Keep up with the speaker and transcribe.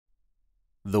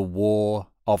The War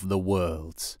of the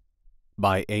Worlds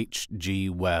by H. G.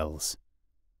 Wells.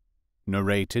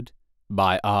 Narrated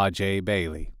by R. J.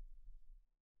 Bailey.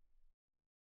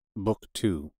 Book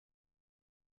 2.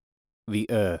 The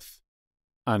Earth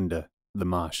Under the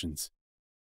Martians.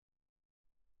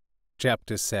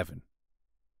 Chapter 7.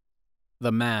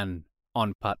 The Man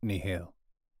on Putney Hill.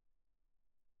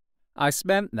 I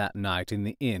spent that night in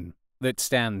the inn that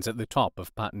stands at the top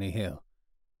of Putney Hill,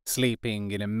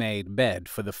 sleeping in a made bed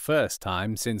for the first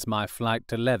time since my flight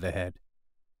to Leatherhead.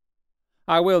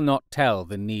 I will not tell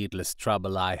the needless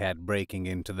trouble I had breaking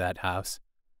into that house.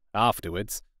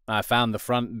 Afterwards, I found the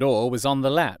front door was on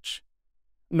the latch,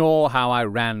 nor how I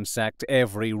ransacked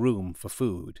every room for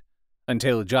food,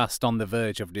 until just on the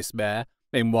verge of despair,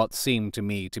 in what seemed to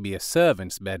me to be a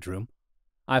servant's bedroom,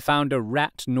 I found a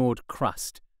rat-gnawed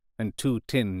crust and 2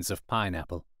 tins of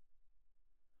pineapple.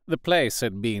 The place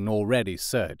had been already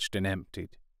searched and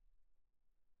emptied.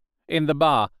 In the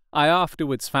bar, I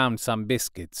afterwards found some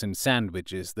biscuits and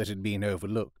sandwiches that had been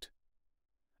overlooked.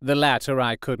 The latter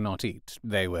I could not eat,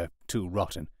 they were too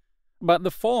rotten, but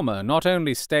the former not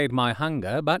only stayed my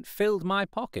hunger, but filled my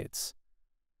pockets.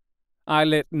 I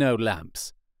lit no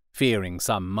lamps, fearing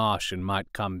some Martian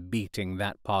might come beating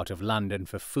that part of London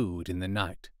for food in the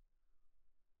night.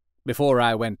 Before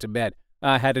I went to bed,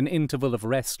 I had an interval of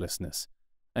restlessness,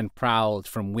 and prowled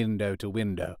from window to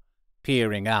window,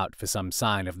 peering out for some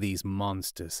sign of these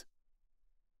monsters.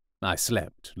 I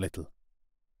slept little.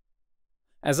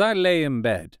 As I lay in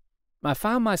bed, I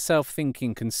found myself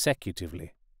thinking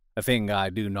consecutively, a thing I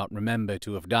do not remember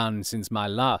to have done since my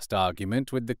last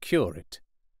argument with the curate.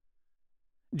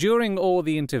 During all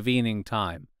the intervening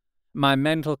time, my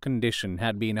mental condition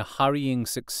had been a hurrying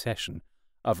succession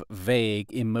of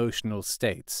vague emotional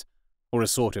states, or a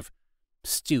sort of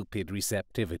stupid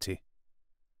receptivity.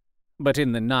 But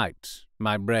in the night,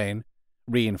 my brain,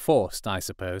 reinforced, I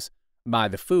suppose, by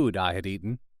the food I had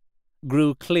eaten,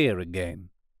 grew clear again,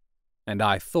 and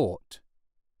I thought.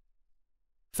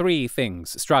 3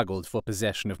 things struggled for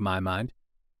possession of my mind: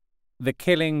 the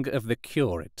killing of the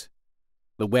curate,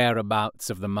 the whereabouts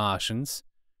of the Martians,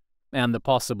 and the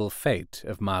possible fate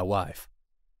of my wife.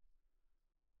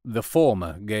 The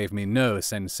former gave me no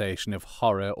sensation of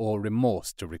horror or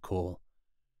remorse to recall.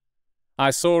 I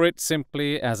saw it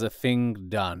simply as a thing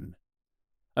done,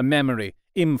 a memory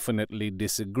infinitely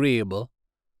disagreeable,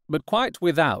 but quite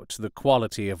without the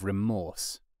quality of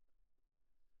remorse.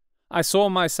 I saw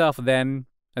myself then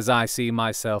as I see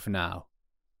myself now,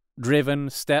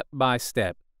 driven step by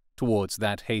step towards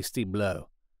that hasty blow,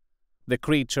 the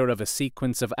creature of a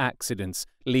sequence of accidents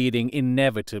leading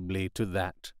inevitably to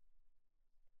that.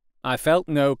 I felt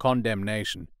no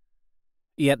condemnation,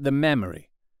 yet the memory,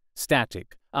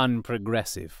 static,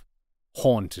 unprogressive,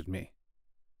 haunted me.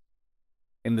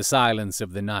 In the silence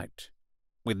of the night,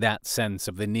 with that sense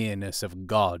of the nearness of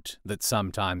God that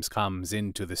sometimes comes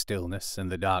into the stillness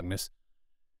and the darkness,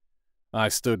 I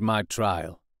stood my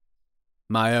trial,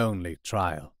 my only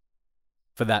trial,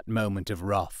 for that moment of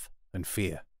wrath and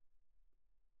fear.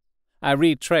 I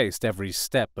retraced every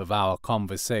step of our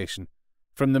conversation,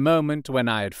 from the moment when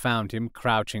I had found him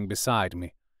crouching beside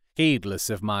me, heedless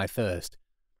of my thirst,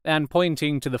 and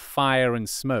pointing to the fire and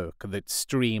smoke that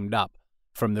streamed up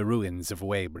from the ruins of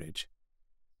Weybridge.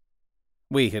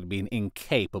 We had been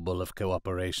incapable of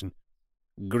cooperation.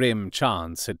 Grim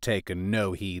chance had taken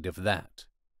no heed of that.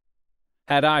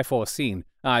 Had I foreseen,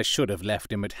 I should have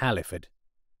left him at Halliford.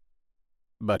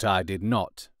 But I did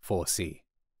not foresee.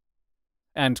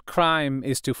 And crime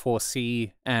is to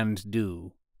foresee and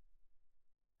do.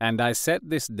 And I set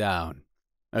this down,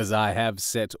 as I have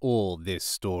set all this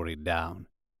story down,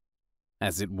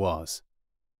 as it was.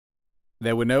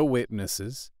 There were no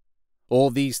witnesses. All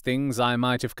these things I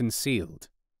might have concealed.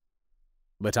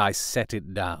 But I set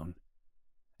it down,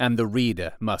 and the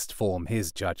reader must form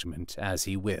his judgment as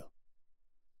he will.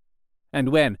 And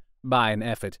when, by an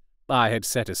effort, I had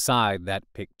set aside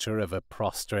that picture of a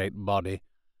prostrate body,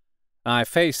 I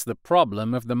faced the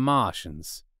problem of the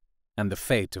Martians and the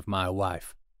fate of my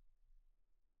wife.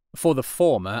 For the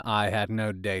former I had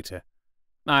no data.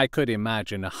 I could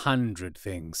imagine 100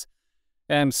 things,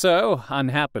 and so,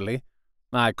 unhappily,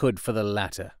 I could for the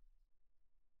latter.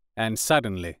 And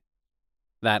suddenly,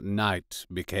 that night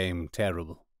became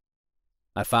terrible.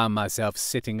 I found myself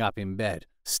sitting up in bed,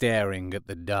 staring at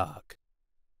the dark.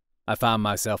 I found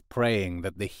myself praying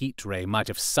that the heat ray might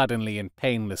have suddenly and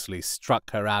painlessly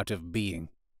struck her out of being.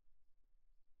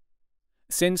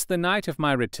 Since the night of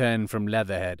my return from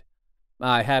Leatherhead,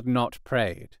 I had not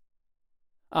prayed.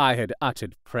 I had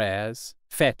uttered prayers,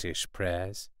 fetish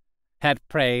prayers, had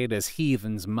prayed as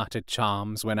heathens mutter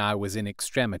charms when I was in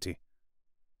extremity,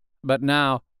 But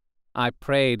now I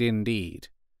prayed indeed,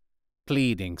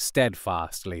 pleading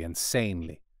steadfastly and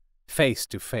sanely, face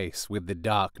to face with the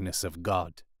darkness of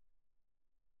God.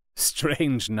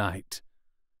 Strange night!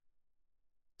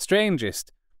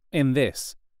 Strangest in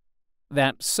this,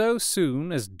 that so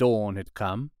soon as dawn had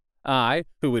come, I,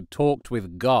 who had talked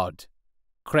with God,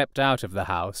 crept out of the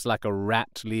house like a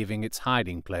rat leaving its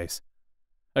hiding place,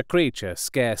 a creature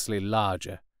scarcely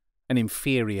larger, an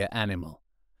inferior animal,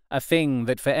 a thing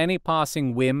that for any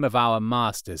passing whim of our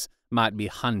masters might be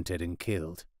hunted and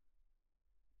killed.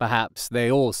 Perhaps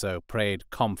they also prayed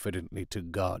confidently to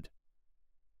God.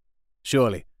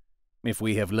 Surely, if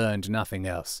we have learned nothing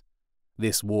else,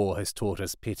 this war has taught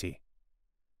us pity.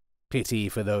 Pity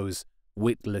for those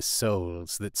witless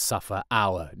souls that suffer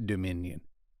our dominion.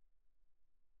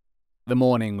 The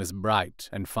morning was bright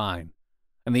and fine,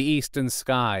 and the eastern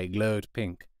sky glowed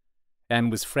pink, and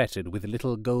was fretted with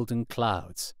little golden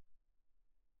clouds.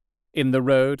 In the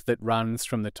road that runs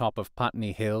from the top of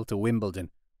Putney Hill to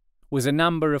Wimbledon was a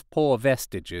number of poor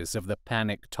vestiges of the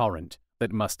panic torrent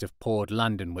that must have poured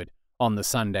Londonward on the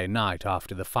Sunday night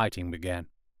after the fighting began.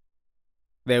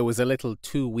 There was a little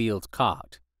two-wheeled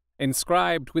cart,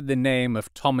 inscribed with the name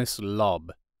of Thomas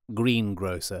Lobb,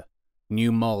 greengrocer,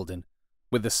 New Malden,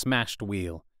 with a smashed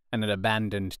wheel and an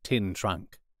abandoned tin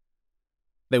trunk.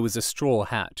 There was a straw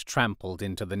hat trampled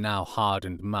into the now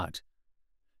hardened mud,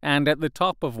 and at the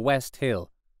top of West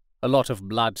Hill a lot of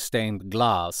blood-stained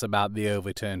glass about the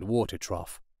overturned water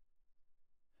trough.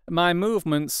 My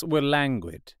movements were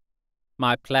languid,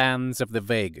 my plans of the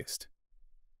vaguest.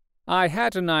 I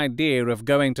had an idea of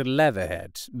going to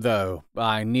Leatherhead, though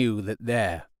I knew that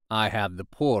there I had the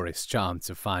poorest chance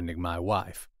of finding my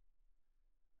wife.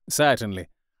 Certainly,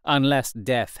 unless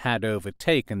death had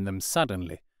overtaken them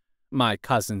suddenly, my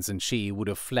cousins and she would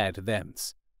have fled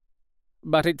thence.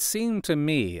 But it seemed to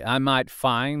me I might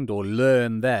find or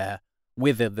learn there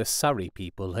whither the Surrey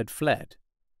people had fled.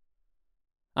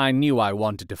 I knew I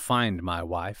wanted to find my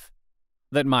wife,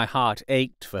 that my heart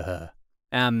ached for her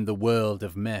and the world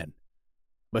of men,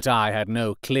 but I had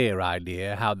no clear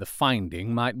idea how the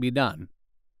finding might be done.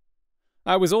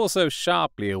 I was also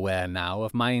sharply aware now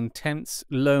of my intense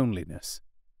loneliness.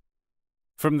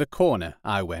 From the corner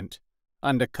I went,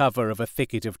 under cover of a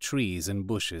thicket of trees and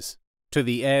bushes, to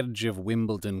the edge of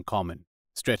Wimbledon Common,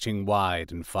 stretching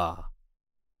wide and far.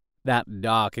 That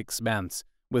dark expanse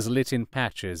was lit in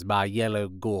patches by yellow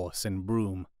gorse and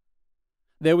broom.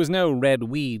 There was no red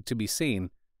weed to be seen,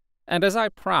 and as I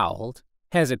prowled,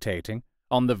 hesitating,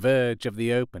 on the verge of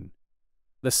the open,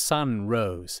 the sun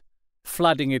rose,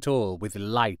 flooding it all with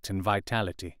light and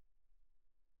vitality.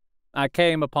 I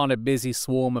came upon a busy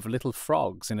swarm of little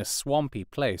frogs in a swampy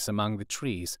place among the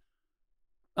trees.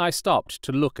 I stopped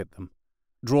to look at them,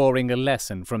 drawing a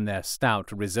lesson from their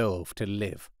stout resolve to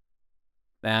live.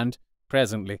 And,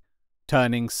 presently,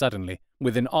 turning suddenly,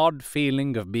 with an odd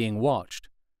feeling of being watched,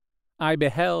 I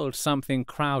beheld something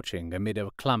crouching amid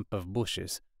a clump of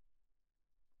bushes.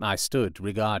 I stood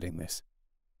regarding this.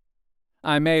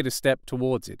 I made a step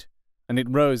towards it, and it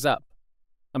rose up,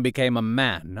 and became a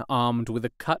man armed with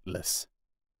a cutlass.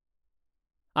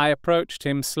 I approached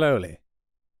him slowly.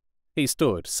 He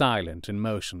stood silent and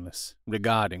motionless,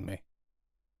 regarding me.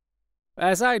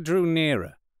 As I drew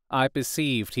nearer, I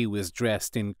perceived he was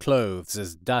dressed in clothes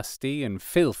as dusty and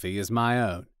filthy as my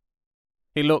own.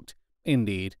 He looked,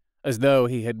 indeed, as though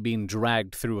he had been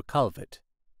dragged through a culvert.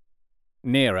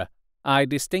 Nearer, I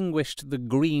distinguished the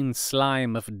green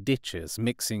slime of ditches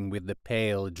mixing with the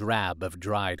pale drab of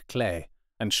dried clay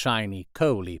and shiny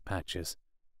coaly patches.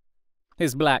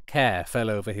 His black hair fell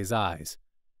over his eyes,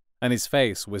 and his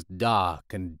face was dark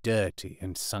and dirty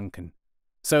and sunken,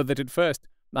 so that at first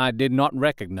I did not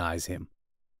recognize him.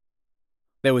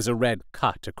 There was a red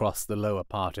cut across the lower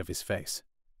part of his face.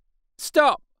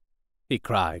 "Stop!" he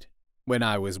cried, when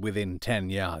I was within 10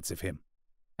 yards of him,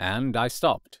 and I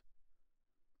stopped.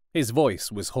 His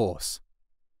voice was hoarse.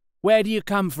 "Where do you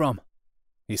come from?"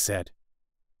 he said.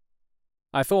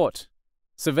 I thought,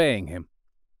 surveying him.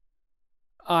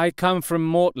 "I come from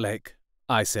Mortlake,"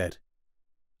 I said.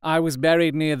 "I was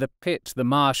buried near the pit the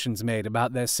Martians made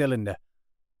about their cylinder.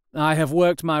 I have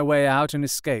worked my way out and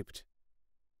escaped."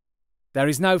 "There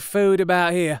is no food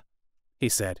about here," he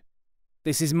said.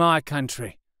 "This is my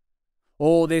country.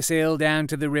 All this hill down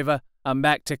to the river and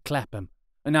back to Clapham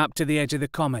and up to the edge of the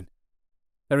common.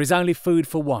 There is only food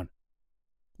for one.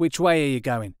 Which way are you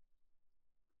going?"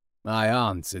 I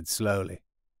answered slowly.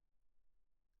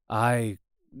 "I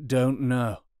don't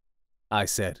know," I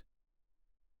said.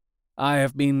 "I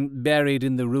have been buried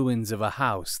in the ruins of a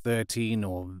house 13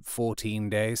 or 14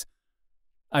 days.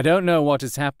 I don't know what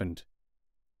has happened."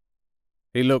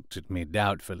 He looked at me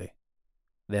doubtfully,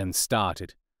 then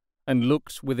started, and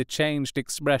looked with a changed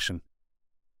expression.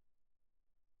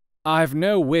 "I've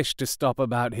no wish to stop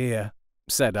about here,"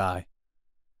 said I.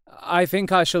 "I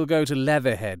think I shall go to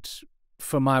Leatherhead,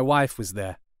 for my wife was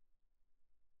there."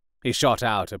 He shot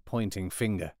out a pointing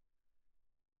finger.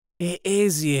 "It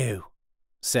is you,"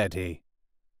 said he.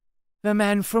 "The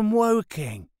man from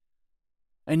Woking.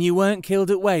 And you weren't killed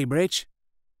at Weybridge?"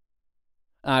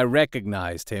 I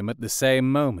recognized him at the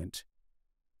same moment.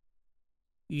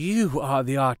 "You are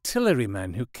the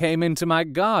artilleryman who came into my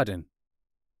garden."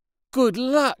 "Good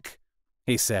luck,"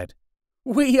 he said.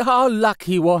 "We are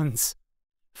lucky ones.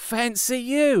 Fancy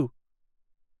you."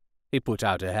 He put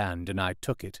out a hand and I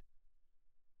took it.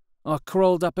 "I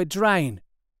crawled up a drain,"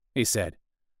 he said,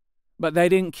 "but they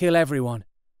didn't kill everyone.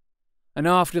 And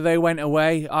after they went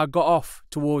away, I got off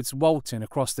towards Walton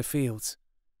across the fields.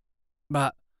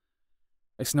 But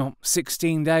it's not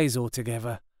 16 days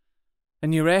altogether,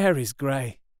 and your hair is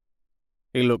grey."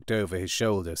 He looked over his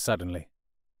shoulder suddenly.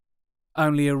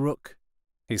 "Only a rook,"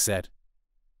 he said.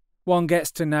 "One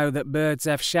gets to know that birds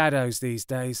have shadows these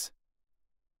days.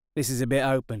 This is a bit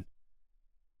open.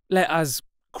 Let us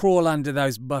crawl under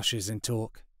those bushes and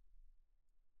talk."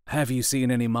 "Have you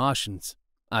seen any Martians?"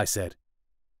 I said.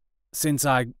 "Since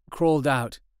I crawled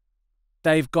out.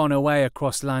 They've gone away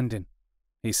across London,"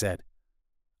 he said.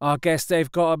 "I guess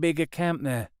they've got a bigger camp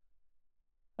there.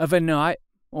 Of a night,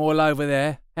 all over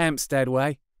there, Hampstead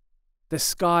way, the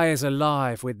sky is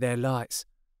alive with their lights.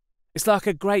 It's like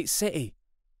a great city,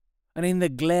 and in the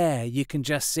glare you can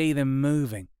just see them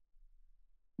moving.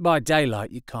 By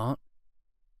daylight you can't.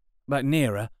 But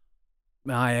nearer,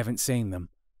 I haven't seen them."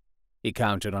 He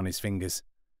counted on his fingers.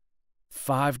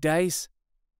 5 days?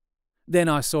 Then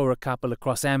I saw a couple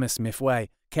across Hammersmith way,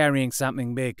 carrying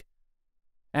something big.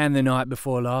 And the night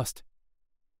before last."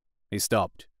 He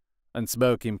stopped and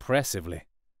spoke impressively.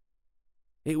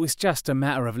 "It was just a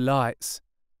matter of lights,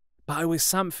 but it was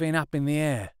something up in the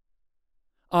air.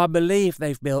 I believe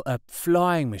they've built a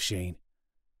flying machine,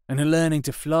 and are learning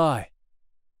to fly."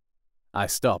 I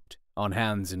stopped on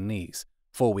hands and knees,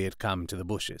 for we had come to the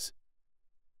bushes.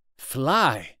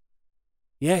 "Fly?"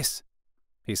 "Yes,"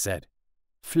 he said.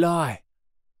 "Fly."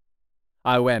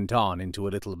 I went on into a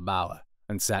little bower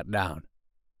and sat down.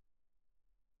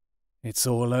 "It's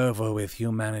all over with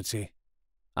humanity,"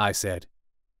 I said.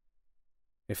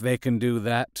 "If they can do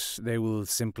that, they will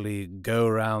simply go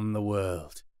round the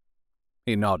world."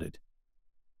 He nodded.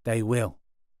 "They will.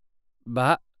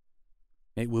 But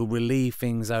it will relieve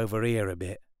things over here a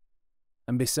bit.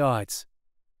 And besides,"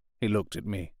 he looked at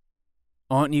me,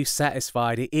 "aren't you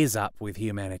satisfied it is up with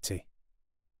humanity?"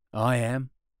 "I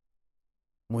am.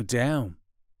 We're down.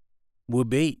 We're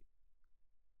beat."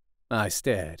 I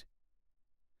stared.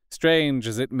 Strange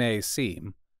as it may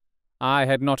seem, I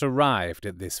had not arrived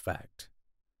at this fact.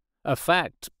 A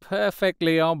fact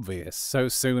perfectly obvious so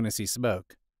soon as he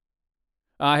spoke.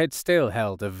 I had still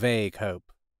held a vague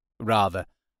hope. Rather,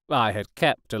 I had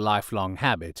kept a lifelong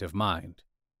habit of mind.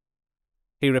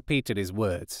 He repeated his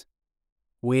words.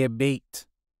 "We're beat."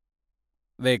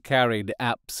 They carried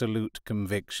absolute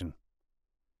conviction.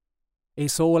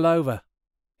 "It's all over,"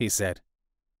 he said.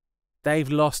 "They've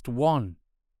lost one.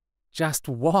 Just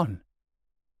one.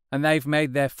 And they've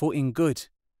made their footing good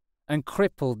and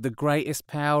crippled the greatest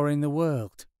power in the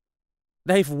world.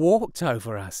 They've walked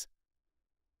over us.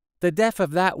 The death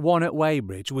of that one at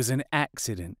Weybridge was an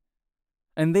accident,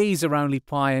 and these are only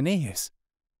pioneers.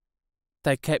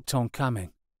 They kept on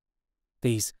coming.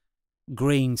 These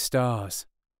green stars.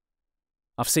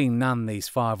 I've seen none these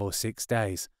 5 or 6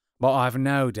 days, but I've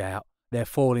no doubt they're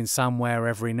falling somewhere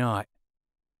every night.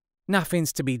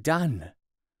 Nothing's to be done.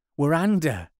 We're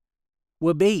under.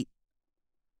 We're beat."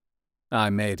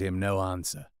 I made him no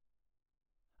answer.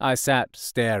 I sat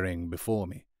staring before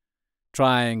me,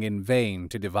 trying in vain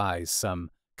to devise some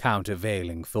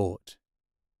countervailing thought.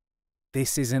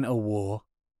 "This isn't a war,"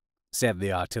 said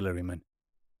the artilleryman.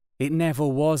 "It never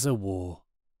was a war,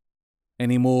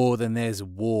 any more than there's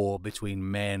war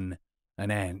between men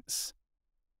and ants."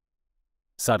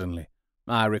 Suddenly,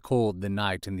 I recalled the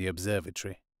night in the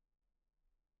observatory.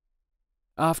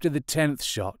 "After the 10th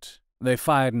shot, they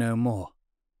fired no more.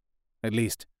 At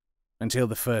least, until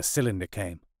the first cylinder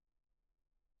came."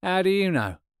 "How do you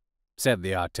know?" said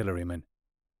the artilleryman.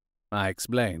 I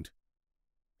explained.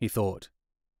 He thought.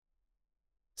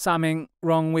 "Something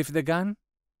wrong with the gun?"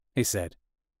 he said.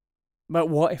 "But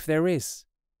what if there is?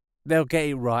 They'll get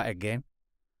it right again.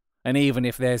 And even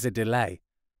if there's a delay,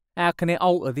 how can it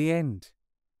alter the end?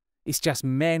 It's just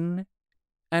men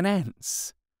and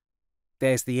ants.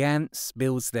 There's the ants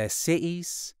builds their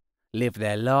cities, live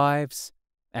their lives,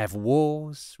 have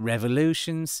wars,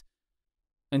 revolutions,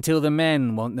 until the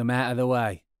men want them out of the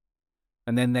way,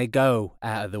 and then they go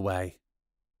out of the way.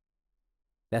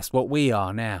 That's what we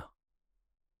are now.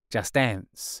 Just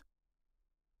ants.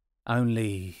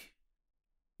 Only...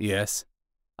 Yes,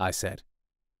 I said.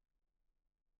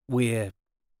 We're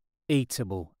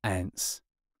eatable ants.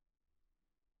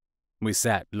 We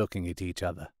sat looking at each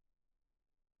other.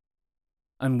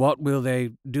 And what will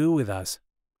they do with us?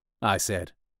 I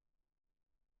said.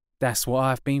 That's what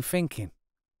I've been thinking,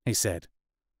 he said.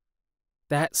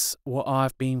 That's what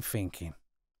I've been thinking.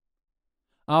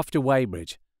 After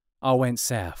Weybridge, I went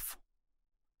south,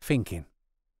 thinking.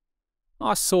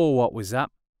 I saw what was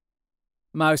up.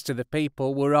 Most of the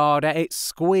people were hard at it,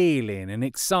 squealing and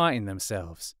exciting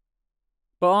themselves.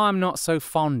 But I'm not so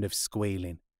fond of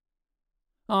squealing.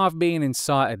 I've been in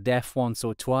sight of death once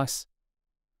or twice.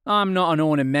 I'm not an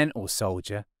ornamental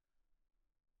soldier.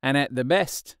 And at the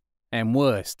best and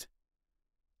worst,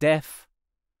 death,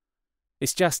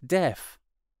 it's just death.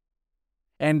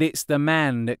 And it's the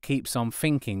man that keeps on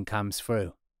thinking comes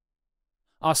through.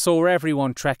 I saw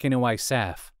everyone trekking away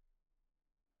south.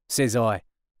 Says I,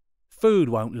 food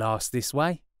won't last this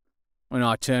way. And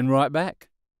I turned right back.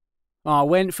 I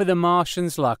went for the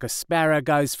Martians like a sparrow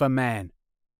goes for man.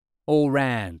 All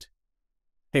round.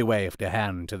 He waved a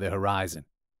hand to the horizon.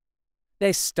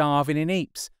 They're starving in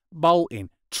heaps, bolting,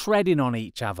 treading on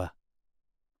each other.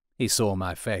 He saw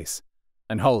my face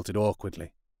and halted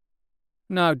awkwardly.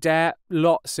 No doubt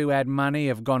lots who had money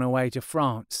have gone away to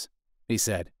France, he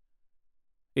said.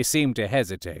 He seemed to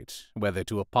hesitate whether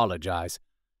to apologize,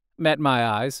 met my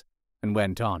eyes, and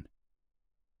went on.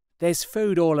 There's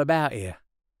food all about here.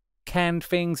 Canned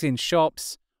things in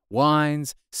shops,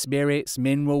 wines, spirits,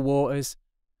 mineral waters,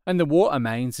 and the water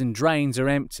mains and drains are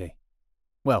empty.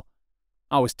 Well,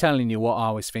 I was telling you what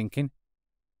I was thinking.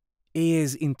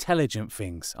 Here's intelligent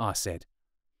things, I said,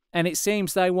 and it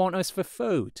seems they want us for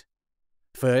food.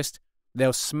 First,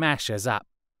 they'll smash us up.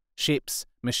 Ships,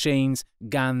 machines,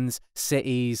 guns,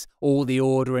 cities, all the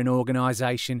order and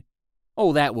organisation.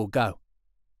 All that will go.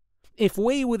 If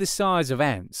we were the size of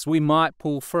ants, we might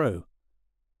pull through.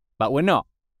 But we're not.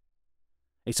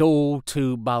 It's all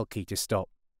too bulky to stop.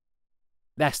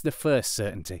 That's the first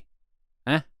certainty.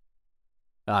 Huh?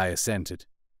 I assented.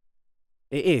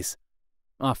 It is.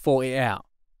 I thought it out.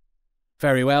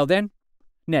 Very well then.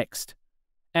 Next.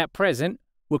 At present,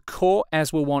 we're caught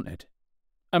as we're wanted.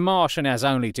 A Martian has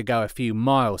only to go a few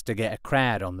miles to get a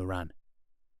crowd on the run.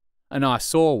 And I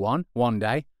saw one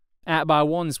day, out by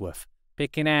Wandsworth,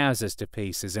 picking houses to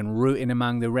pieces and rooting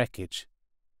among the wreckage.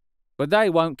 But they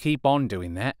won't keep on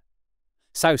doing that.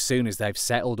 So soon as they've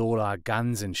settled all our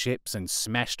guns and ships and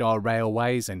smashed our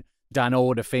railways and done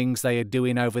all the things they are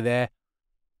doing over there,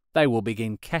 they will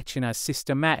begin catching us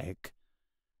systematic,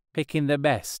 picking the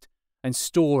best and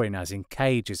storing us in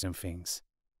cages and things.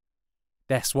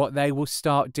 That's what they will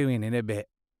start doing in a bit.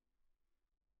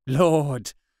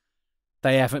 Lord,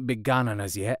 they haven't begun on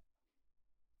us yet.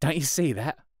 Don't you see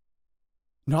that?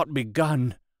 Not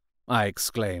begun, I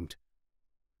exclaimed.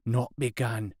 Not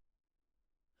begun.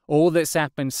 All that's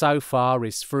happened so far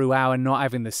is through our not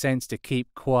having the sense to keep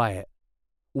quiet,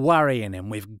 worrying them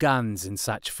with guns and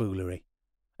such foolery,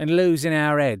 and losing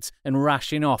our heads and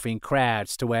rushing off in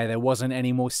crowds to where there wasn't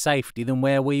any more safety than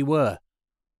where we were.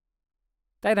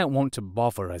 They don't want to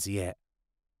bother us yet.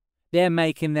 They're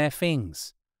making their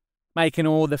things, making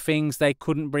all the things they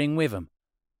couldn't bring with them,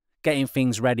 getting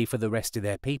things ready for the rest of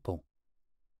their people.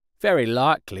 Very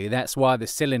likely that's why the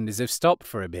cylinders have stopped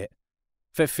for a bit,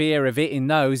 for fear of hitting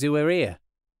those who are here.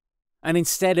 And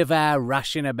instead of our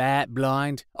rushing about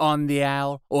blind, on the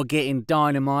owl, or getting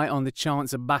dynamite on the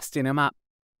chance of busting them up,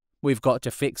 we've got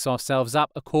to fix ourselves up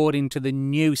according to the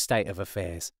new state of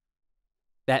affairs.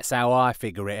 That's how I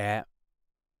figure it out.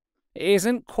 It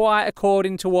isn't quite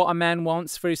according to what a man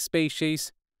wants for his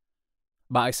species,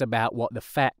 but it's about what the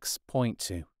facts point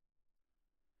to.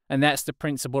 And that's the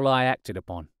principle I acted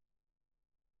upon.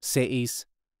 Cities,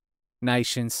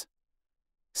 nations,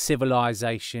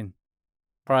 civilization,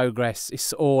 progress,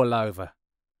 it's all over.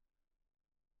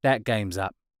 That game's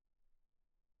up.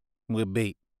 We're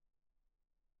beat.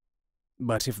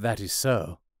 But if that is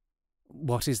so,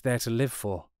 what is there to live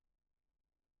for?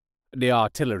 The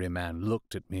artilleryman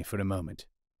looked at me for a moment.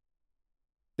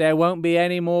 There won't be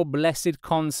any more blessed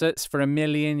concerts for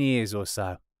 1,000,000 years or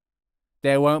so.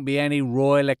 There won't be any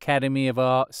Royal Academy of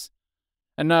Arts,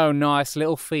 and no nice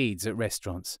little feeds at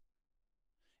restaurants.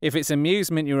 If it's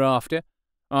amusement you're after,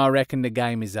 I reckon the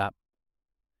game is up.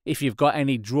 If you've got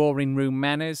any drawing-room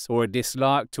manners or a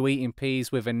dislike to eating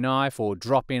peas with a knife or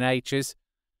dropping H's,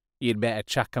 you'd better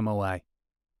chuck 'em away.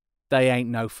 They ain't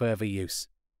no further use.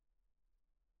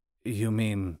 You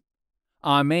mean?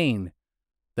 I mean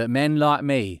that men like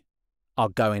me are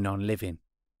going on living.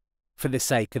 For the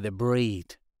sake of the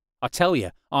breed. I tell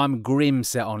you, I'm grim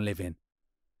set on living.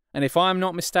 And if I'm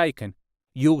not mistaken,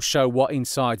 you'll show what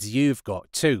insides you've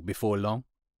got too before long.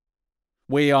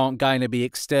 We aren't going to be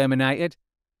exterminated.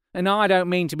 And I don't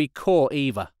mean to be caught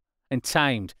either, and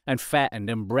tamed and fattened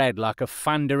and bred like a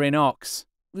thundering ox.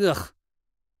 Ugh!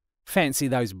 Fancy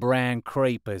those brown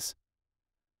creepers.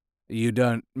 You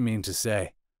don't mean to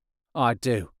say? I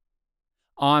do.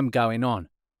 I'm going on,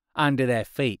 under their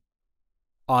feet.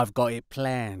 I've got it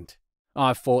planned.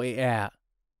 I've thought it out.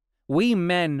 We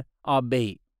men are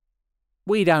beat.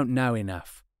 We don't know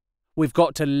enough. We've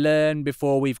got to learn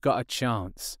before we've got a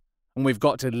chance. And we've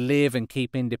got to live and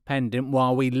keep independent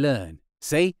while we learn.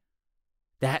 See?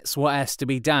 That's what has to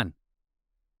be done.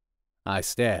 I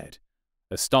stared,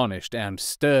 astonished and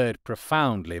stirred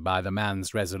profoundly by the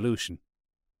man's resolution.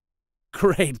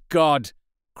 Great God!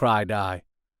 Cried I.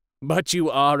 But you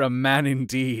are a man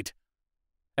indeed.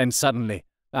 And suddenly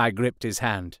I gripped his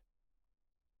hand.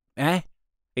 Eh?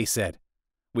 He said,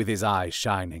 with his eyes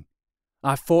shining.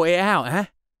 I thought it out, eh?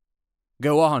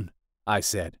 Go on, I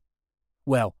said.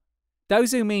 Well,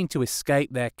 those who mean to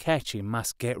escape their catching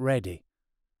must get ready.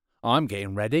 I'm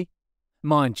getting ready.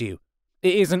 Mind you,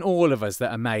 it isn't all of us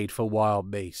that are made for wild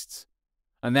beasts.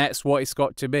 And that's what it's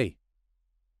got to be.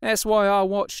 That's why I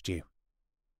watched you.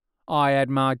 I had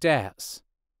my doubts.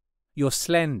 You're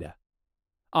slender.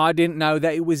 I didn't know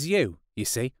that it was you, you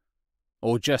see,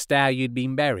 or just how you'd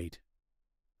been buried.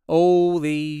 All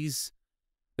these,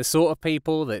 the sort of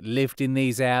people that lived in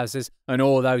these houses and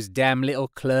all those damn little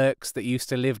clerks that used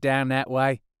to live down that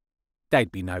way,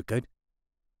 they'd be no good.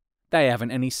 They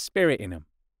haven't any spirit in them.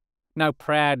 No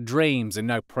proud dreams and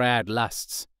no proud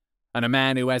lusts. And a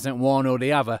man who hasn't one or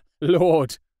the other,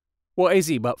 Lord, what is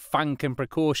he but funk and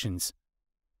precautions?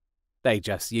 They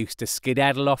just used to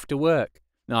skedaddle off to work.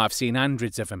 I've seen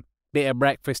hundreds of them, bit of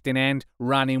breakfast in hand,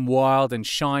 running wild and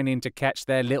shining to catch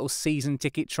their little season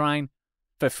ticket train,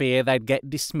 for fear they'd get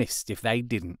dismissed if they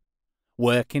didn't.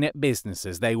 Working at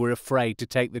businesses they were afraid to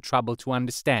take the trouble to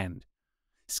understand.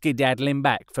 Skedaddling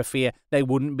back for fear they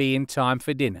wouldn't be in time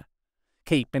for dinner.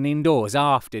 Keeping indoors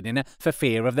after dinner for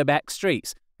fear of the back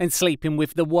streets, and sleeping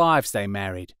with the wives they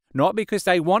married, not because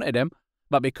they wanted them,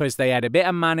 but because they had a bit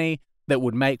of money that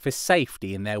would make for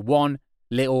safety in their one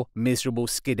little miserable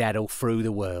skedaddle through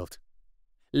the world.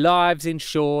 Lives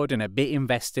insured and a bit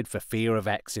invested for fear of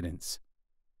accidents.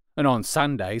 And on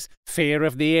Sundays, fear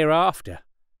of the hereafter.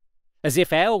 As if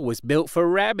hell was built for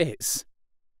rabbits.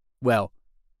 Well,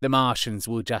 the Martians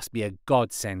will just be a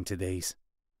godsend to these.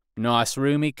 Nice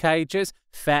roomy cages,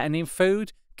 fattening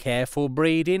food, careful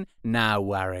breeding, no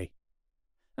worry.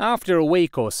 After a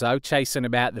week or so chasing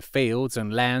about the fields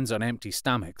and lands on empty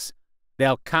stomachs,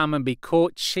 they'll come and be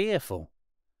caught cheerful.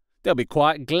 They'll be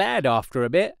quite glad after a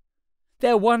bit.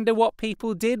 They'll wonder what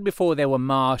people did before there were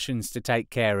Martians to take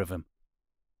care of them.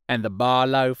 And the bar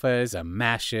loafers and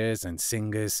mashers and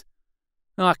singers.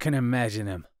 I can imagine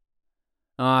them.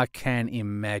 I can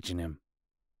imagine them,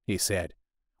 he said,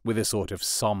 with a sort of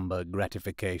sombre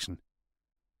gratification.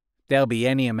 There'll be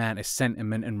any amount of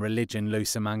sentiment and religion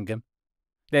loose among them.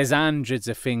 There's hundreds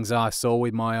of things I saw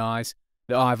with my eyes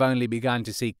that I've only begun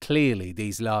to see clearly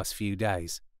these last few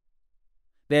days.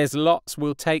 There's lots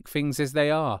will take things as they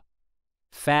are,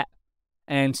 fat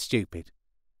and stupid.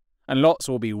 And lots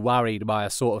will be worried by a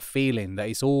sort of feeling that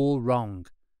it's all wrong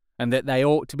and that they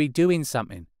ought to be doing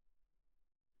something.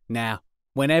 Now,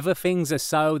 whenever things are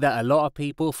so that a lot of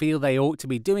people feel they ought to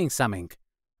be doing something,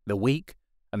 the weak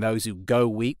and those who go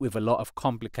weak with a lot of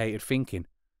complicated thinking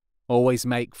always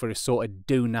make for a sort of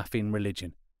do-nothing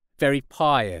religion, very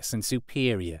pious and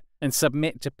superior, and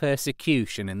submit to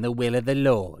persecution and the will of the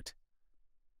Lord.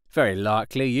 Very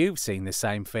likely you've seen the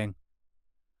same thing.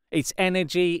 It's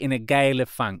energy in a gale of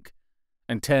funk,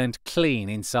 and turned clean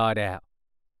inside out.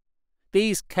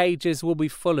 These cages will be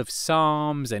full of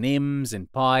psalms and hymns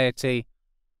and piety,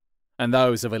 and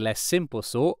those of a less simple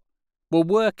sort will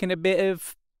work in a bit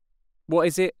of,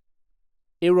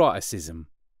 eroticism.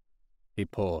 He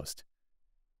paused.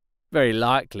 Very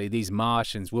likely these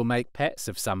Martians will make pets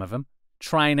of some of them,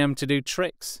 train them to do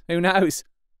tricks, who knows?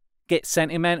 Get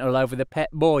sentimental over the pet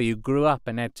boy who grew up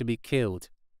and had to be killed.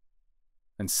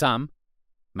 And some,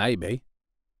 maybe,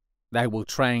 they will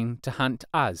train to hunt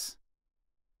us.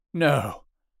 No,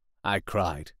 I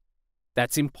cried.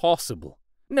 That's impossible.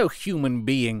 No human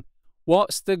being.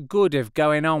 What's the good of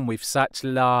going on with such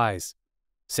lies?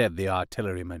 Said the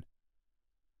artilleryman.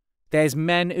 There's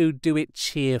men who do it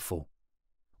cheerful.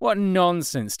 What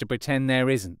nonsense to pretend there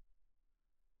isn't.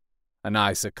 And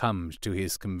I succumbed to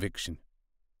his conviction.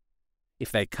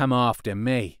 If they come after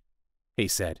me, he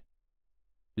said.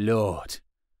 Lord,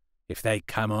 if they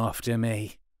come after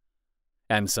me,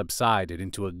 and subsided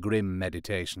into a grim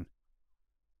meditation.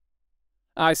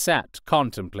 I sat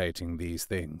contemplating these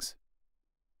things.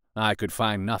 I could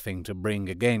find nothing to bring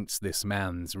against this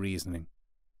man's reasoning.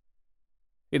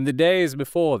 In the days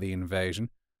before the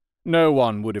invasion, no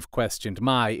one would have questioned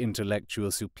my intellectual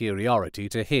superiority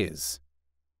to his.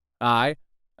 I,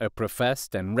 a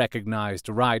professed and recognized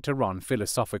writer on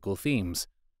philosophical themes,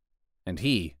 and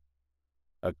he,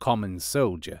 a common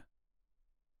soldier.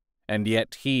 And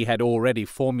yet he had already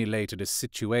formulated a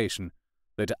situation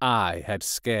that I had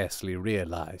scarcely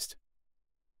realized.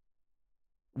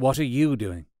 "What are you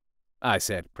doing?" I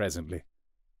said presently.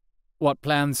 "What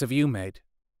plans have you made?"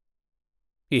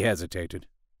 He hesitated.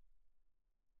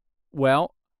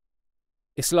 "Well,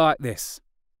 it's like this,"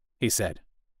 he said.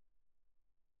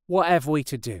 "What have we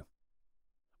to do?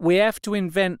 We have to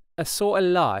invent a sort of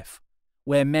life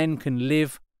where men can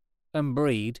live and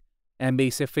breed and be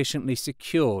sufficiently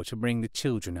secure to bring the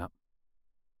children up.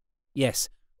 Yes,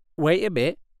 wait a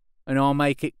bit, and I'll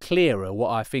make it clearer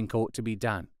what I think ought to be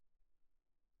done.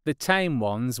 The tame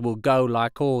ones will go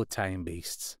like all tame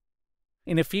beasts.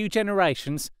 In a few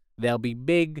generations, they'll be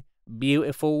big,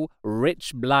 beautiful,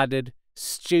 rich-blooded,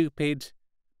 stupid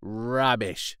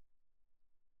rubbish.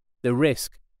 The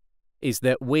risk is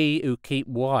that we who keep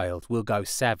wild will go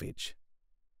savage,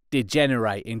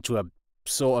 degenerate into a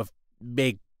sort of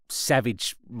big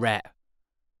savage rat.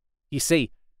 You see,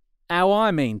 how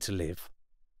I mean to live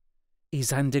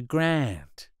is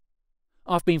underground.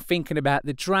 I've been thinking about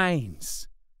the drains.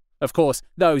 Of course,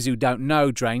 those who don't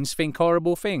know drains think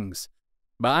horrible things.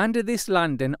 But under this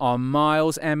London are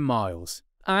miles and miles,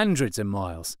 hundreds of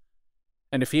miles.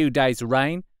 And a few days'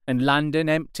 rain and London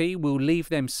empty will leave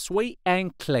them sweet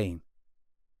and clean.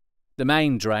 The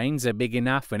main drains are big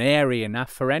enough and airy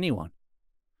enough for anyone.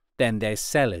 Then there's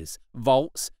cellars,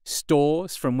 vaults,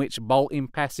 stores from which bolting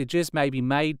passages may be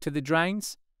made to the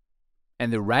drains.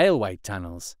 And the railway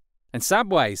tunnels. And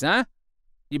subways, huh?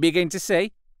 You begin to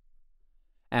see?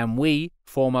 And we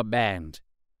form a band.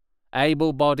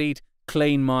 Able-bodied,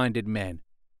 clean-minded men.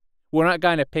 We're not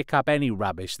going to pick up any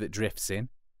rubbish that drifts in.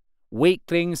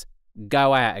 Weaklings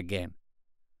go out again.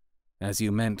 As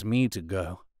you meant me to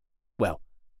go. Well,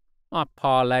 I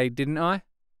parleyed, didn't I?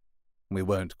 We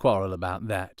won't quarrel about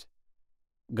that.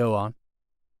 Go on.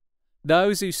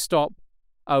 Those who stop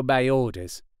obey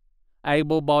orders.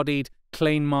 Able-bodied,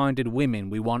 clean-minded women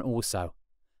we want also.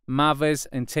 Mothers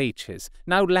and teachers.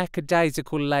 No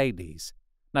lackadaisical ladies.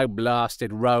 No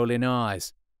blasted rolling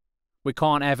eyes. We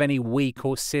can't have any weak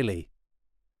or silly.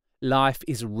 Life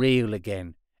is real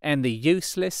again, and the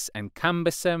useless and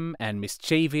cumbersome and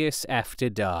mischievous have to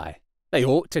die. They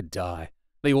ought to die.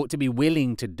 They ought to be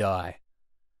willing to die.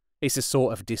 It's a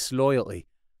sort of disloyalty,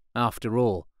 after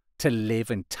all, to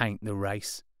live and taint the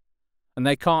race. And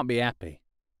they can't be happy.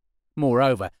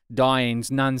 Moreover, dying's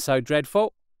none so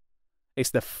dreadful. It's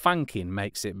the funking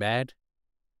makes it bad.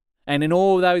 And in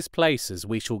all those places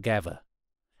we shall gather.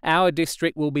 Our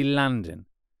district will be London,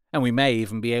 and we may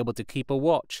even be able to keep a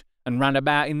watch and run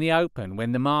about in the open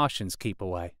when the Martians keep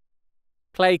away.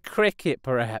 Play cricket,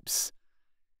 perhaps.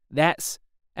 That's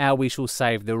how we shall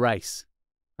save the race.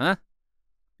 Huh?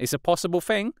 It's a possible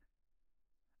thing.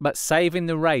 But saving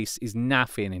the race is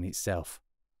nothing in itself.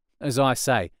 As I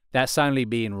say, that's only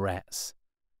being rats.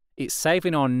 It's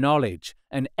saving our knowledge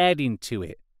and adding to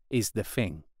it is the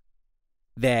thing.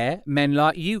 There, men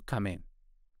like you come in.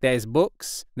 There's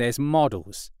books, there's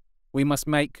models. We must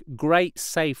make great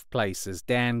safe places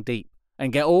down deep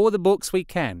and get all the books we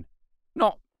can.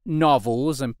 Not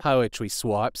novels and poetry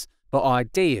swipes, but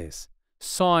ideas,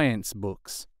 science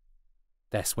books.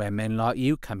 That's where men like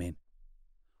you come in.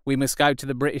 We must go to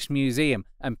the British Museum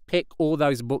and pick all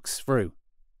those books through.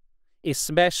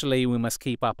 Especially we must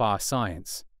keep up our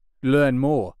science. Learn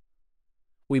more.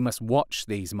 We must watch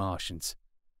these Martians.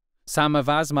 Some of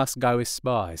us must go as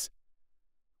spies.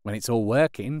 When it's all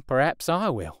working, perhaps I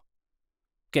will.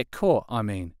 Get caught, I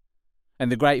mean.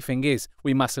 And the great thing is,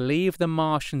 we must leave the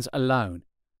Martians alone.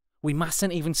 We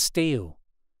mustn't even steal.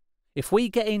 If we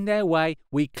get in their way,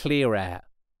 we clear out.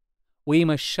 We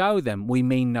must show them we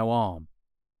mean no harm.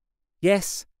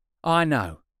 Yes, I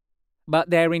know.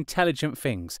 But they're intelligent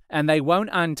things, and they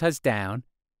won't hunt us down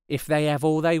if they have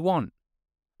all they want,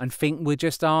 and think we're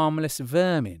just harmless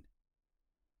vermin.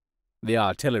 The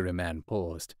artilleryman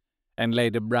paused, and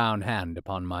laid a brown hand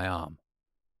upon my arm.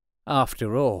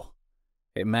 After all,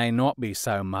 it may not be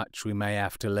so much we may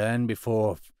have to learn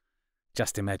before...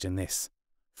 Just imagine this.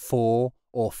 4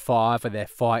 or 5 of their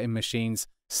fighting machines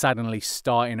suddenly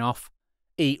starting off,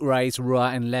 heat rays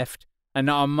right and left, and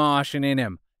not a Martian in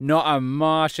 'em, not a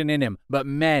Martian in 'em, but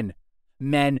men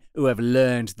who have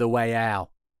learned the way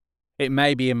out. It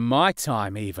may be in my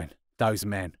time even, those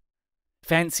men.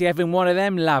 Fancy having one of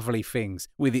them lovely things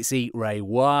with its heat ray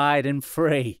wide and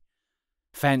free.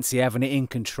 Fancy having it in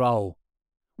control.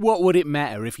 What would it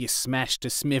matter if you smashed to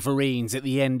smithereens at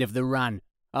the end of the run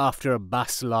after a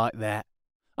bust like that?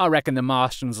 I reckon the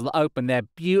Martians will open their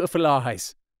beautiful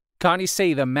eyes. Can't you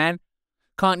see them, man?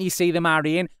 Can't you see them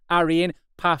hurrying,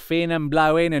 puffing and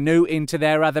blowing and hooting to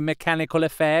their other mechanical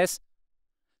affairs?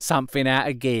 Something out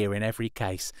of gear in every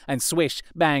case, and swish,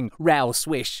 bang, rattle,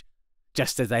 swish.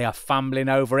 Just as they are fumbling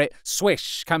over it,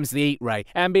 swish comes the heat ray,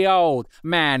 and behold,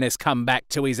 man has come back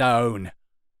to his own.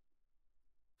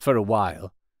 For a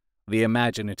while, the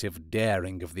imaginative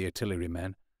daring of the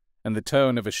artilleryman, and the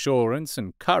tone of assurance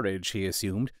and courage he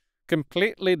assumed,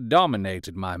 completely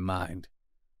dominated my mind.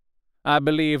 I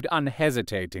believed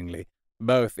unhesitatingly,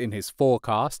 both in his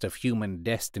forecast of human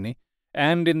destiny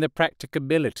and in the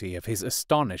practicability of his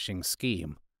astonishing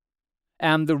scheme.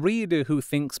 And the reader who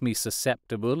thinks me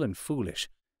susceptible and foolish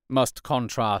must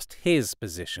contrast his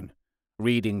position,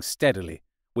 reading steadily,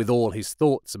 with all his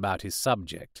thoughts about his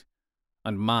subject,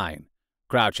 and mine,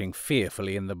 crouching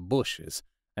fearfully in the bushes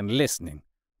and listening,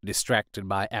 distracted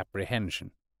by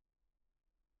apprehension.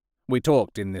 We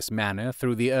talked in this manner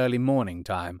through the early morning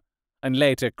time, and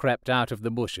later crept out of the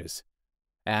bushes,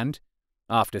 and,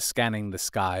 after scanning the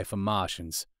sky for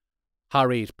Martians,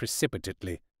 hurried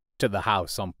precipitately to the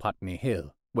house on Putney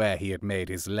Hill, where he had made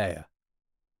his lair.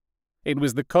 It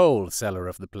was the coal cellar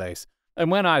of the place,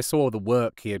 and when I saw the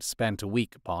work he had spent a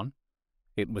week upon,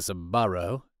 it was a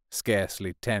burrow,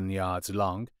 scarcely 10 yards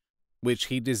long, which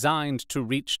he designed to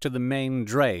reach to the main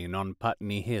drain on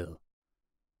Putney Hill.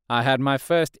 I had my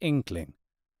first inkling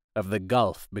of the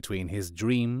gulf between his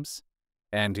dreams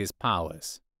and his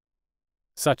powers.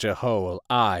 Such a hole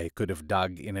I could have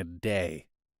dug in a day.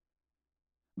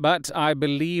 But I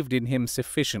believed in him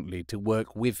sufficiently to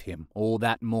work with him all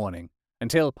that morning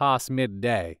until past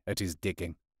midday at his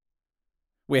digging.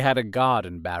 We had a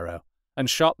garden barrow, and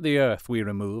shot the earth we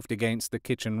removed against the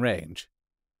kitchen range.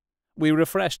 We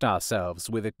refreshed ourselves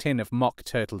with a tin of mock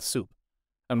turtle soup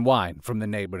and wine from the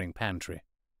neighboring pantry.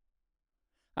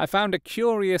 I found a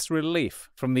curious relief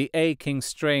from the aching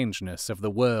strangeness of the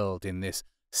world in this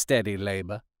steady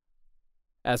labor.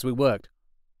 As we worked,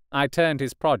 I turned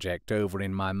his project over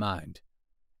in my mind,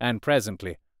 and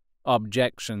presently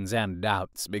objections and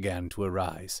doubts began to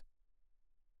arise.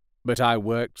 But I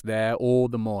worked there all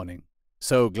the morning,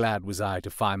 so glad was I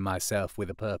to find myself with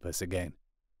a purpose again.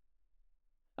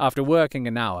 After working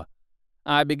an hour,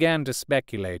 I began to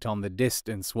speculate on the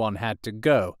distance one had to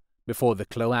go before the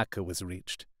cloaca was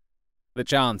reached, the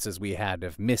chances we had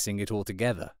of missing it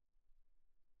altogether.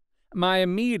 My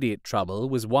immediate trouble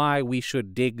was why we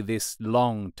should dig this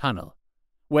long tunnel,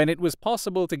 when it was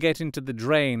possible to get into the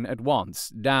drain at once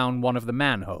down one of the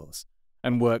manholes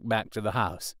and work back to the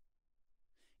house.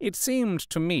 It seemed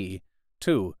to me,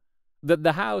 too, that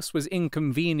the house was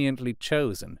inconveniently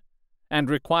chosen and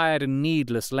required a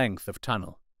needless length of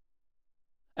tunnel.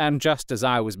 And just as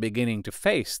I was beginning to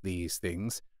face these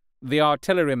things, the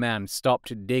artilleryman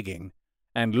stopped digging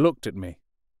and looked at me.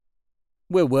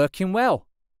 "We're working well,"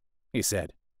 he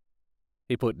said.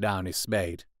 He put down his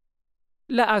spade.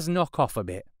 "Let us knock off a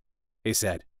bit," he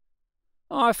said.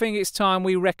 "I think it's time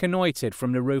we reconnoitred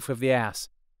from the roof of the house."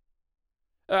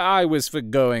 I was for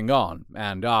going on,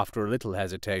 and after a little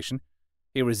hesitation,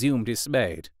 he resumed his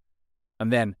spade.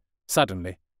 And then,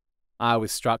 suddenly, I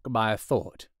was struck by a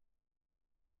thought.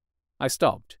 I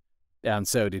stopped, and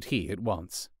so did he at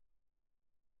once.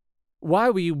 "Why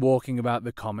were you walking about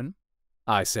the common,"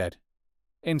 I said,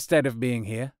 "instead of being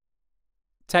here?"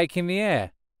 "Taking the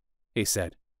air," he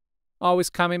said. "I was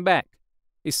coming back.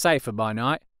 It's safer by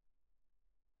night."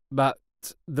 "But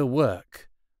the work—"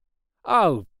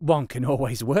 "Oh, one can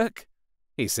always work,"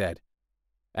 he said,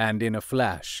 and in a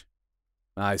flash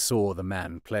I saw the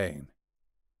man plain.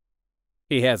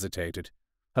 He hesitated,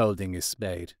 holding his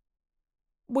spade.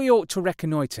 "We ought to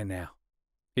reconnoitre now,"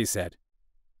 he said,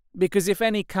 "because if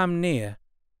any come near,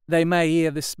 they may hear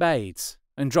the spades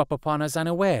and drop upon us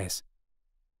unawares."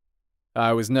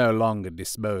 I was no longer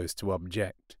disposed to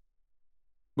object.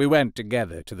 We went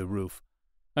together to the roof,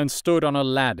 and stood on a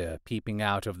ladder peeping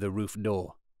out of the roof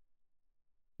door.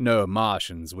 No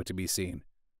Martians were to be seen,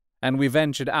 and we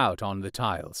ventured out on the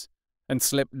tiles, and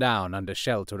slipped down under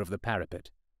shelter of the parapet.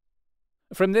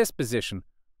 From this position,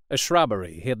 a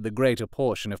shrubbery hid the greater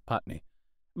portion of Putney,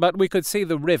 but we could see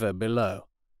the river below,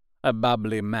 a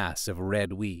bubbly mass of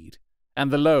red weed,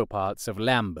 and the low parts of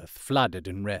Lambeth flooded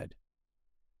and red.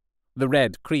 The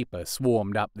red creeper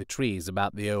swarmed up the trees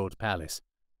about the old palace,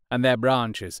 and their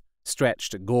branches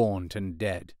stretched gaunt and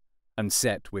dead, and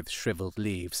set with shriveled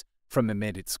leaves from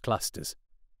amid its clusters.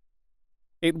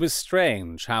 It was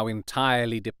strange how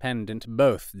entirely dependent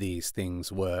both these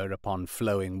things were upon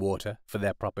flowing water for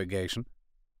their propagation.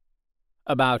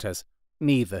 About us,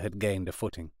 neither had gained a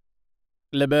footing.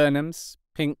 Laburnums,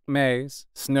 pink mays,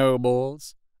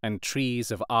 snowballs, and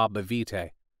trees of arbor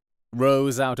vitae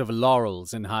rose out of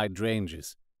laurels and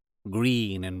hydrangeas,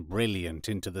 green and brilliant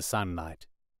into the sunlight.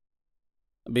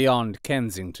 Beyond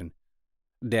Kensington,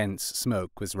 dense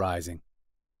smoke was rising,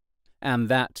 and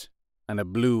that and a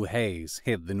blue haze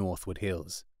hid the northward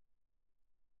hills.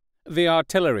 The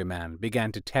artilleryman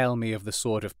began to tell me of the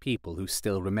sort of people who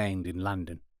still remained in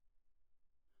London.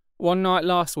 "One night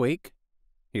last week,"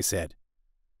 he said,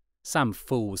 "some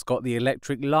fools got the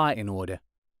electric light in order,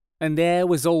 and there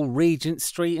was all Regent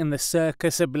Street and the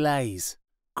Circus ablaze,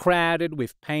 crowded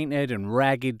with painted and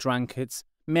ragged drunkards,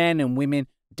 men and women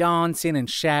dancing and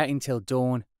shouting till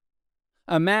dawn.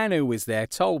 A man who was there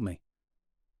told me,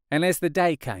 and as the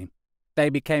day came, they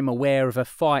became aware of a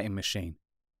fighting machine,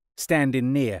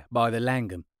 standing near by the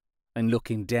Langham and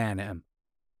looking down at them.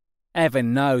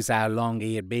 Heaven knows how long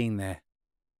he had been there.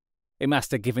 It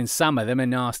must have given some of them a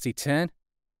nasty turn.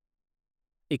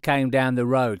 He came down the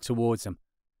road towards them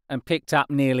and picked up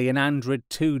nearly 100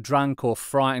 too drunk or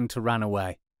frightened to run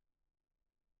away."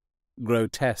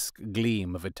 Grotesque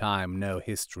gleam of a time no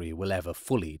history will ever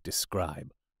fully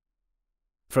describe.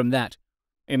 From that,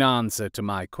 in answer to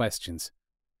my questions,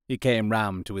 he came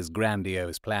round to his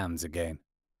grandiose plans again.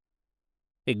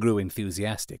 He grew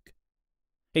enthusiastic.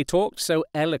 He talked so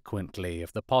eloquently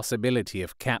of the possibility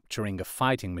of capturing a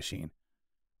fighting machine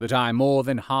that I more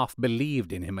than half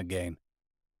believed in him again.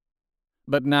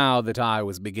 But now that I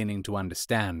was beginning to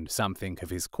understand something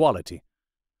of his quality,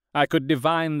 I could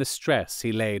divine the stress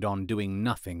he laid on doing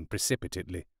nothing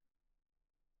precipitately.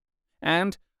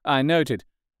 And I noted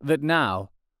that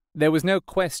now there was no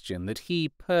question that he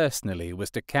personally was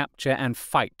to capture and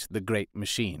fight the great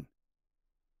machine.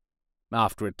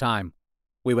 After a time,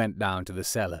 we went down to the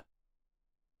cellar.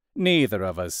 Neither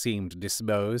of us seemed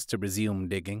disposed to resume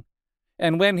digging,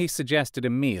 and when he suggested a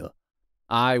meal,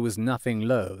 I was nothing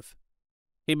loath.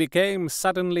 He became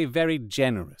suddenly very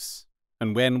generous,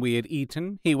 and when we had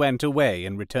eaten, he went away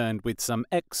and returned with some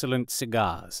excellent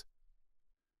cigars.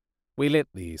 We lit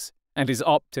these, and his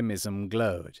optimism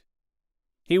glowed.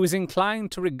 He was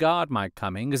inclined to regard my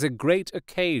coming as a great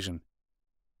occasion.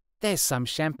 "There's some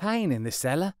champagne in the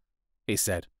cellar," he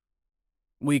said.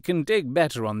 "We can dig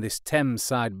better on this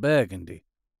Thames-side Burgundy,"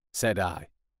 said I.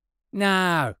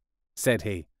 "No," said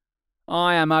he.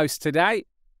 "I am host today.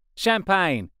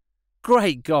 Champagne!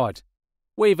 Great God!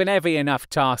 We've an heavy enough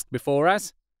task before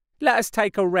us. Let us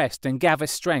take a rest and gather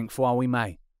strength while we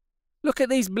may. Look at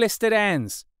these blistered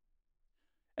hands."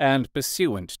 And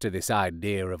pursuant to this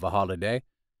idea of a holiday,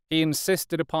 he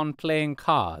insisted upon playing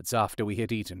cards after we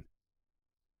had eaten.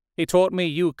 He taught me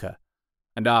euchre,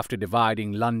 and after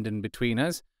dividing London between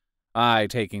us, I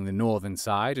taking the northern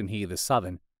side and he the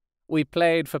southern, we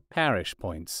played for parish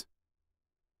points.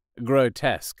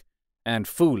 Grotesque and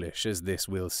foolish as this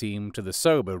will seem to the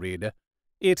sober reader,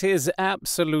 it is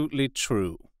absolutely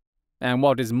true, and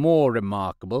what is more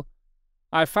remarkable,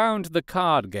 I found the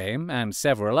card game, and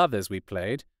several others we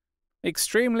played,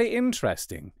 extremely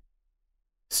interesting.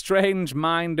 Strange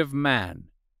mind of man,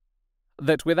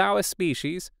 that with our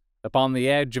species, upon the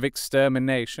edge of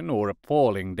extermination or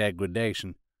appalling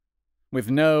degradation, with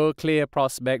no clear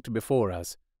prospect before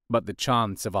us but the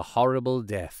chance of a horrible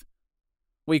death,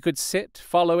 we could sit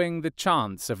following the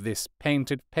chance of this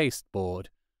painted pasteboard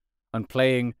and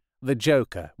playing the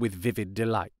joker with vivid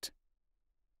delight.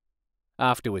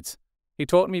 Afterwards, he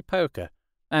taught me poker,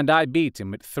 and I beat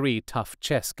him at 3 tough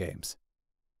chess games.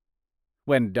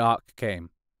 When dark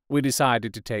came, we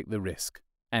decided to take the risk,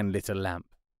 and lit a lamp.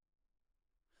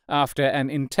 After an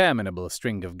interminable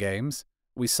string of games,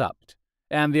 we supped,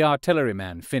 and the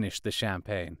artilleryman finished the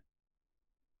champagne.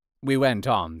 We went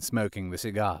on smoking the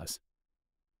cigars.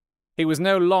 He was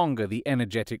no longer the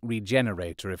energetic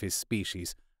regenerator of his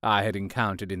species I had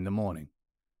encountered in the morning.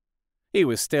 He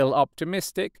was still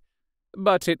optimistic,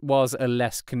 but it was a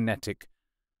less kinetic,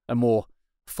 a more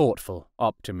thoughtful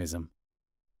optimism.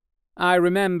 I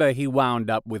remember he wound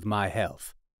up with my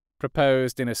health,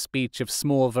 proposed in a speech of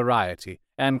small variety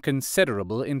and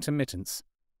considerable intermittence.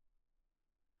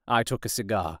 I took a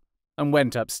cigar and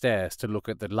went upstairs to look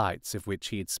at the lights of which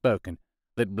he had spoken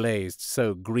that blazed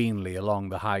so greenly along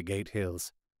the Highgate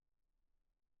hills.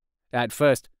 At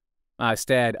first, I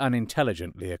stared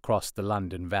unintelligently across the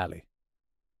London valley.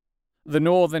 The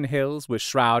northern hills were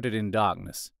shrouded in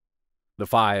darkness. The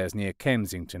fires near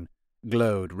Kensington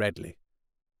glowed redly,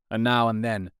 and now and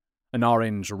then an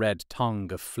orange-red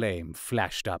tongue of flame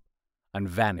flashed up and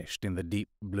vanished in the deep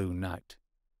blue night.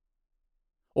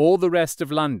 All the rest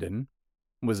of London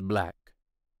was black.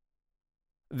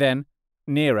 Then,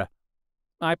 nearer,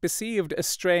 I perceived a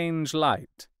strange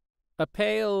light, a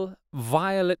pale,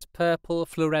 violet-purple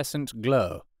fluorescent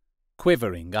glow,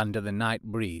 quivering under the night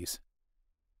breeze.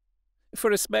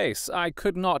 For a space I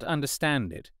could not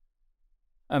understand it,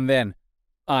 and then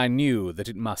I knew that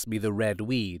it must be the red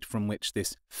weed from which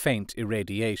this faint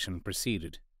irradiation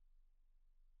proceeded.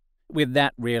 With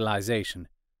that realization,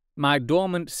 my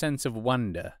dormant sense of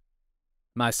wonder,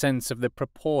 my sense of the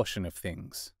proportion of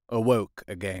things, awoke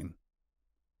again.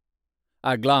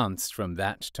 I glanced from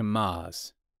that to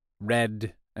Mars,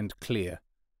 red and clear,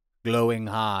 glowing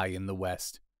high in the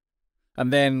west,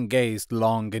 and then gazed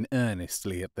long and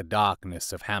earnestly at the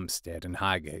darkness of Hampstead and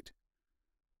Highgate.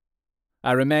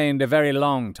 I remained a very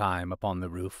long time upon the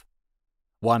roof,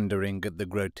 wondering at the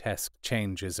grotesque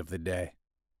changes of the day.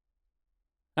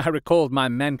 I recalled my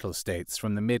mental states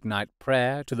from the midnight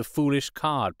prayer to the foolish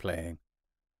card-playing.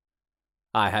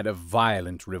 I had a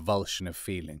violent revulsion of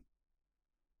feeling.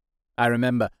 I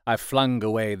remember I flung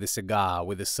away the cigar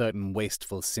with a certain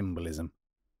wasteful symbolism.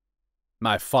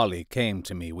 My folly came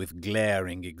to me with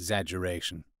glaring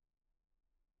exaggeration.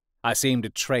 I seemed a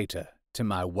traitor to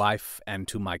my wife and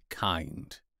to my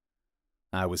kind.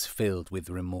 I was filled with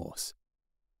remorse.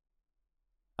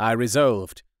 I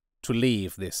resolved to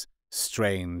leave this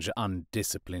strange,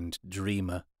 undisciplined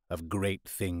dreamer of great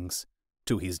things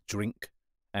to his drink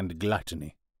and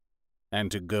gluttony, and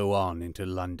to go on into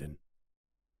London.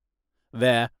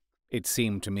 There, it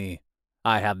seemed to me,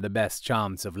 I had the best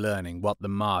chance of learning what the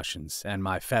Martians and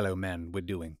my fellow men were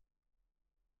doing.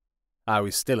 I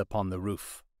was still upon the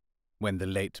roof when the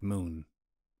late moon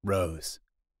rose.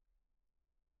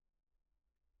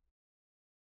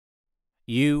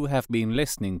 You have been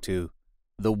listening to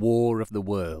The War of the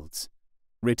Worlds,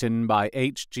 written by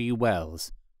H.G.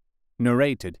 Wells,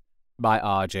 narrated by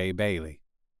R.J. Bailey.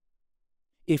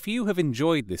 If you have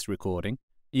enjoyed this recording,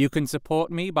 you can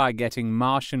support me by getting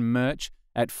Martian merch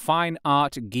at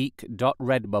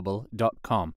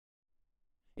fineartgeek.redbubble.com.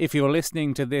 If you're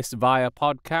listening to this via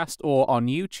podcast or on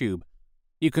YouTube,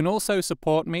 you can also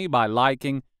support me by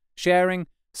liking, sharing,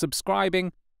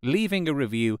 subscribing, leaving a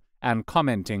review, and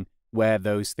commenting where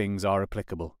those things are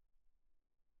applicable.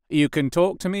 You can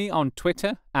talk to me on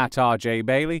Twitter at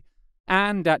rjbailey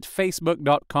and at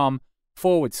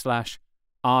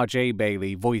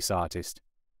facebook.com/rjbaileyvoiceartist.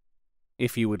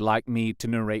 If you would like me to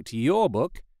narrate your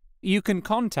book, you can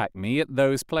contact me at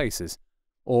those places,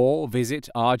 or visit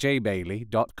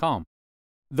rjbailey.com.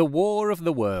 The War of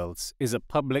the Worlds is a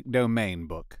public domain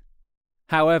book.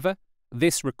 However,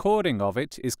 this recording of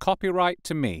it is copyright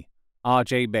to me,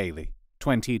 R.J. Bailey,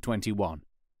 2021.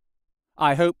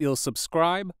 I hope you'll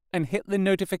subscribe and hit the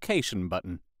notification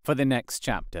button for the next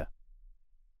chapter.